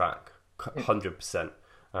you on track, 100%.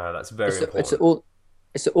 That's very important.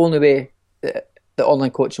 It's the only way that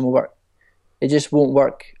online coaching will work. It just won't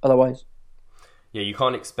work otherwise. Yeah, you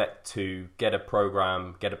can't expect to get a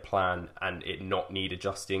program, get a plan, and it not need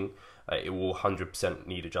adjusting. It will 100%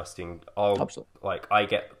 need adjusting. Absolutely. I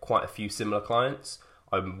get quite a few similar clients.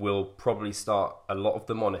 I will probably start a lot of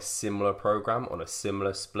them on a similar program, on a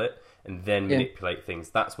similar split, and then manipulate things.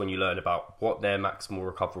 That's when you learn about what their maximal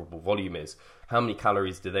recoverable volume is. How many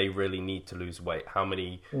calories do they really need to lose weight? How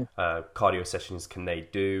many cardio sessions can they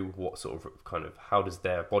do? What sort of how does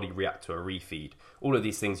their body react to a refeed? All of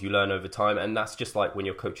these things you learn over time, and that's just like when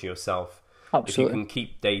you're coaching yourself. Absolutely. If you can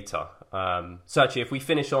keep data. So actually, if we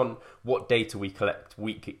finish on what data we collect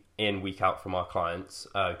week in, week out from our clients,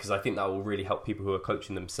 because I think that will really help people who are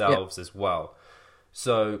coaching themselves as well.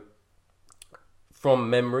 So from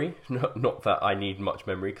memory, not that I need much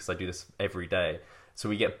memory because I do this every day. So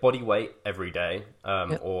we get body weight every day,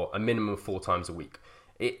 or a minimum of 4 times a week.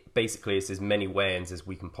 It basically is as many weigh-ins as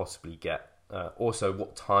we can possibly get. Also,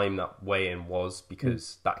 what time that weigh-in was,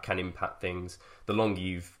 because that can impact things. The longer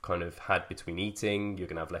you've kind of had between eating, you're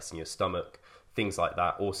going to have less in your stomach, things like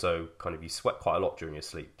that. Also, kind of you sweat quite a lot during your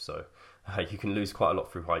sleep, so you can lose quite a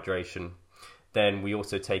lot through hydration. Then we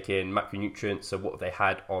also take in macronutrients, so what they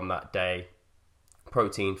had on that day: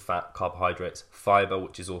 protein, fat, carbohydrates, fiber,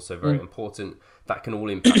 which is also very important. That can all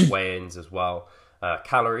impact weigh-ins as well.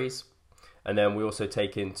 Calories. And then we also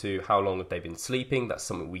take into how long have they been sleeping. That's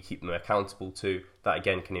something we keep them accountable to. That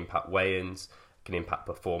again can impact weigh-ins, can impact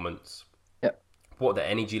performance. Yep. What their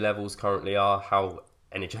energy levels currently are, how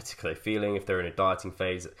energetic are they feeling, if they're in a dieting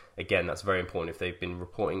phase. Again, that's very important. If they've been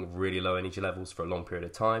reporting really low energy levels for a long period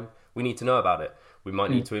of time, we need to know about it. We might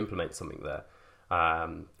need to implement something there.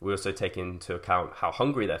 We also take into account how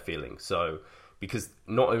hungry they're feeling. So, because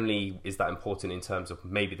not only is that important in terms of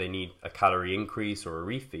maybe they need a calorie increase or a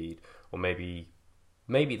refeed, or maybe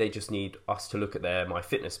they just need us to look at their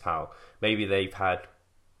MyFitnessPal. Maybe they've had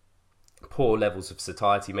poor levels of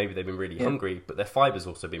satiety. Maybe they've been really hungry, but their fiber's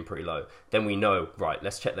also been pretty low. Then we know, right,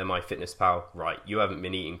 let's check their MyFitnessPal. Right, you haven't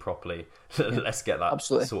been eating properly. Let's get that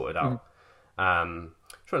sorted out. Trying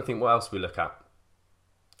to think what else we look at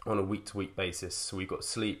on a week-to-week basis. So we've got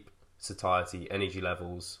sleep, satiety, energy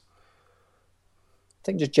levels. I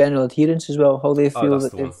think just general adherence as well, how they feel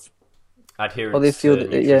that they've... Adherence how they feel to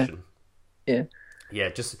that nutrition. Yeah.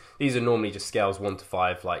 Just these are normally just scales 1 to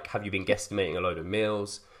 5. Like, have you been guesstimating a load of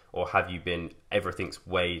meals, or have you been everything's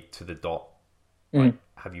weighed to the dot? Like,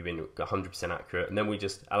 have you been 100% accurate? And then we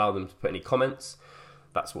just allow them to put any comments.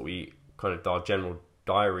 That's what we kind of, our general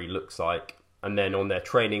diary looks like. And then on their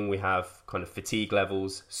training, we have kind of fatigue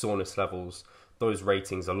levels, soreness levels. Those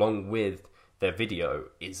ratings, along with their video,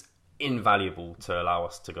 is invaluable to allow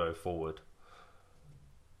us to go forward.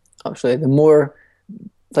 Absolutely. The more,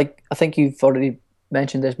 like, I think you've already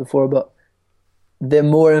mentioned this before, but the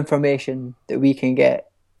more information that we can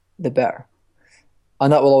get, the better.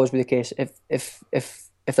 And that will always be the case. If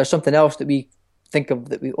there's something else that we think of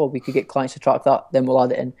that we could get clients to track that, then we'll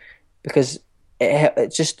add it in, because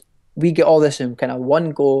it's just, we get all this in kind of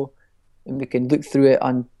one go, and we can look through it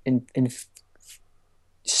and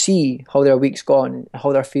see how their week's gone and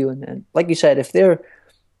how they're feeling. And like you said, if they're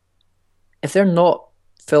not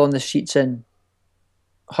filling the sheets in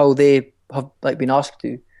how they have like been asked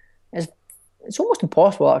to, it's almost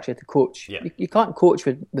impossible actually to coach. You can't coach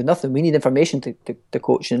with nothing. We need information to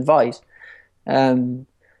coach and advise. And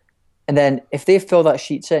then if they fill that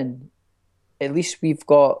sheets in, at least we've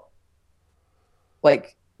got,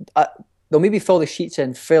 like, they'll maybe fill the sheets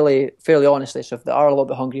in fairly honestly. So if they are a little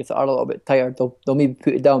bit hungry, if they are a little bit tired, they'll maybe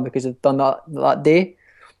put it down because they've done that day.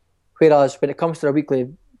 Whereas when it comes to their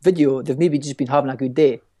weekly video, they've maybe just been having a good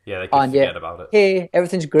day. Yeah, they can forget about it. Hey,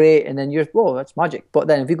 everything's great, and then you're, whoa, that's magic. But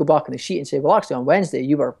then if you go back on the sheet and say, well, actually on Wednesday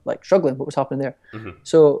you were like struggling, what was happening there?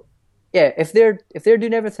 So yeah, if they're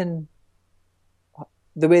doing everything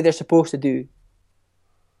the way they're supposed to do,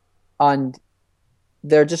 and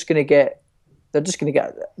they're just going to get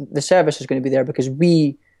the service is going to be there, because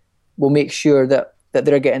we will make sure that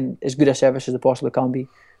they're getting as good a service as they possibly can be.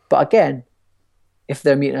 But again, if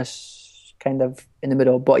they're meeting us kind of in the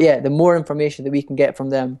middle. But yeah, the more information that we can get from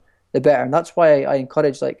them, the better. And that's why I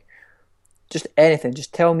encourage, like, just anything.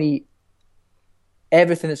 Just tell me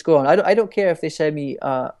everything that's going on. I don't care if they send me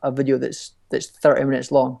a video that's 30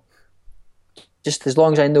 minutes long. Just as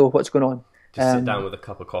long as I know what's going on. Just sit down with a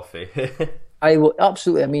cup of coffee. I will,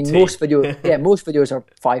 absolutely. I mean, most videos are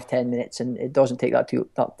 5-10 minutes, and it doesn't take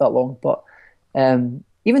that long. But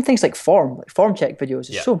even things like form check videos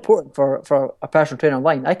is so important for a personal trainer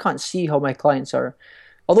online. I can't see how my clients are,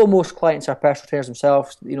 although most clients are personal trainers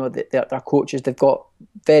themselves. You know, they're coaches. They're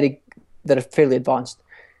fairly advanced.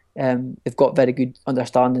 They've got very good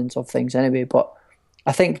understandings of things anyway. But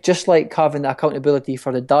I think just like having the accountability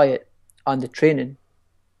for the diet and the training,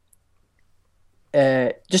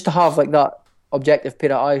 just to have like that objective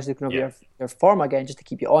pair of eyes looking over your form again, just to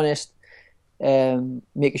keep you honest.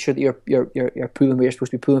 Making sure that you're pulling where you're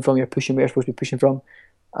supposed to be pulling from, you're pushing where you're supposed to be pushing from.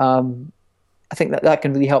 I think that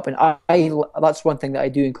can really help. And I that's one thing that I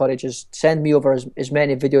do encourage, is send me over as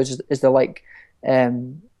many videos as they like,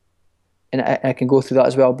 and I can go through that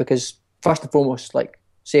as well, because first and foremost, like,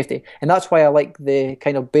 safety. And that's why I like the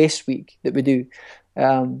kind of base week that we do.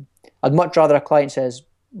 I'd much rather a client says,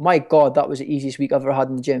 my God, that was the easiest week I've ever had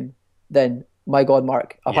in the gym, than, my God,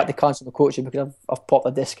 Mark, I've had to cancel my coaching because I've popped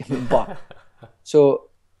a disc in my butt. So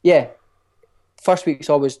yeah, first week's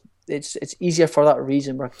always, it's easier for that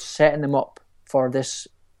reason. We're setting them up for this,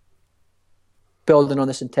 building on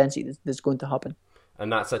this intensity that's going to happen.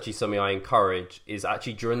 and that's actually something I encourage, is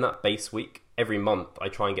actually during that base week, every month, I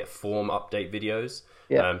try and get form update videos.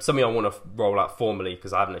 Yeah. Something I want to roll out formally,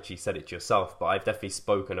 because I haven't actually said it to yourself, but I've definitely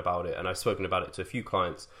spoken about it, and I've spoken about it to a few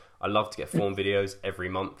clients. I love to get form videos every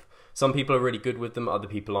month. Some people are really good with them, other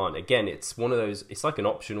people aren't. Again, it's one of those, it's like an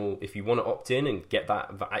optional, if you want to opt in and get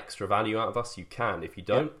that extra value out of us, you can. If you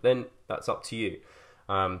don't, then that's up to you.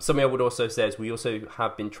 Something I would also say is we also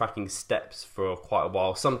have been tracking steps for quite a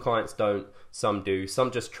while. Some clients don't, some do.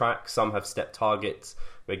 Some just track, some have step targets.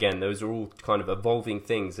 But again, those are all kind of evolving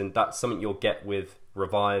things, and that's something you'll get with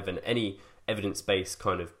Revive and any evidence-based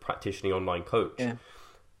kind of practitioning online coach. Yeah.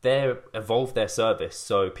 They evolved their service.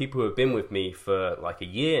 So people who have been with me for like a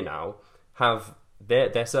year now have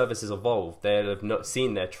their services evolved. They have not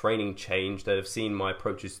seen their training change. They have seen my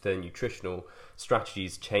approaches to their nutritional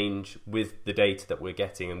strategies change with the data that we're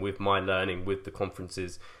getting and with my learning, with the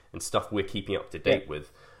conferences and stuff we're keeping up to date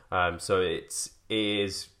with. So it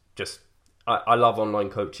is just, I love online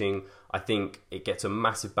coaching. I think it gets a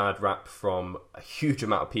massive bad rap from a huge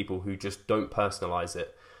amount of people who just don't personalize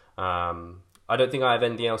it. I don't think I have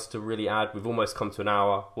anything else to really add. We've almost come to an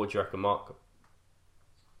hour. What do you reckon, Mark?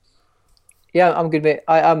 Yeah, I'm good, mate.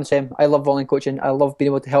 I'm the same. I love online coaching. I love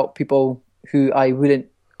being able to help people who I wouldn't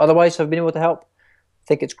otherwise have been able to help. I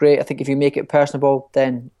think it's great. I think if you make it personable,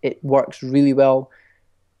 then it works really well.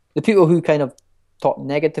 The people who kind of talk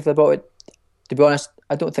negatively about it, to be honest,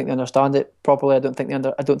 I don't think they understand it properly. I don't think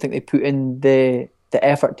they put in the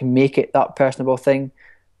effort to make it that personable thing.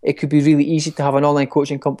 It could be really easy to have an online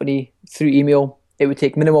coaching company through email. It would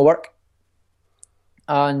take minimal work,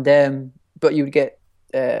 and but you would get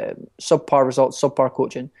subpar results, subpar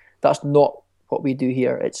coaching. That's not what we do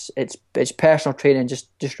here. It's personal training,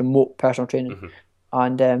 just remote personal training. Mm-hmm.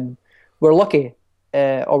 And we're lucky,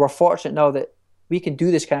 or we're fortunate now that we can do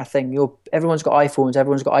this kind of thing. You know, everyone's got iPhones,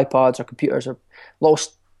 everyone's got iPads or computers, or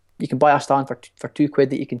you can buy a stand for £2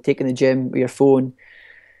 that you can take in the gym with your phone.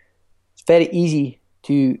 It's very easy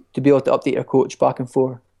to be able to update your coach back and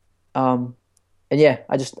forth. And yeah,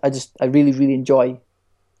 I really, really enjoy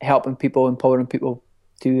helping people, empowering people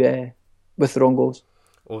to with their own goals.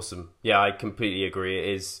 Awesome. Yeah, I completely agree.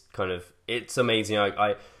 It's amazing.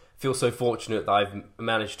 I feel so fortunate that I've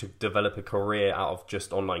managed to develop a career out of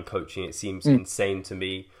just online coaching. It seems insane to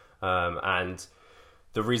me. And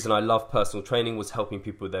the reason I love personal training was helping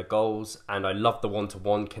people with their goals, and I love the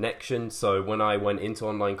one-to-one connection. So when I went into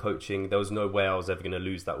online coaching, there was no way I was ever going to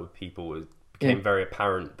lose that with people. It became very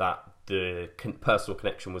apparent that the personal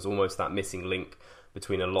connection was almost that missing link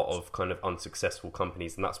between a lot of kind of unsuccessful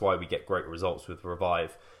companies, and that's why we get great results with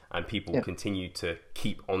Revive, and people continue to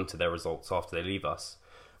keep on to their results after they leave us.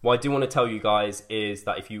 What I do want to tell you guys is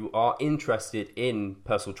that if you are interested in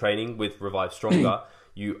personal training with Revive Stronger,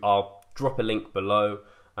 I'll drop a link below.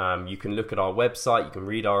 You can look at our website, you can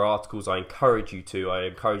read our articles. I encourage you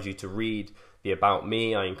to read the About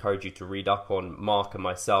Me. I encourage you to read up on Mark and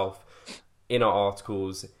myself in our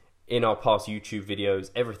articles, in our past YouTube videos,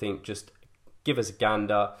 everything. Just give us a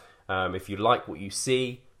gander. If you like what you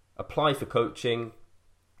see, apply for coaching.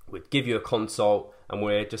 We'd give you a consult, and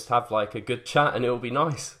we'll just have like a good chat, and it'll be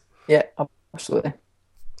nice. Yeah, absolutely.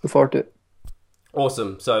 Look forward to it.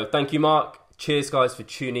 Awesome. So thank you, Mark. Cheers, guys, for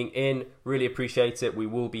tuning in. Really appreciate it. We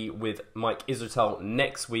will be with Mike Israetel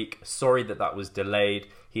next week. Sorry that was delayed.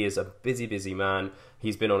 He is a busy, busy man.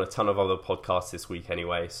 He's been on a ton of other podcasts this week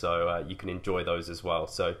anyway, so you can enjoy those as well.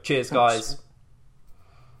 So cheers, guys.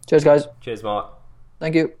 Cheers, guys. Cheers, Mark.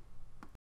 Thank you.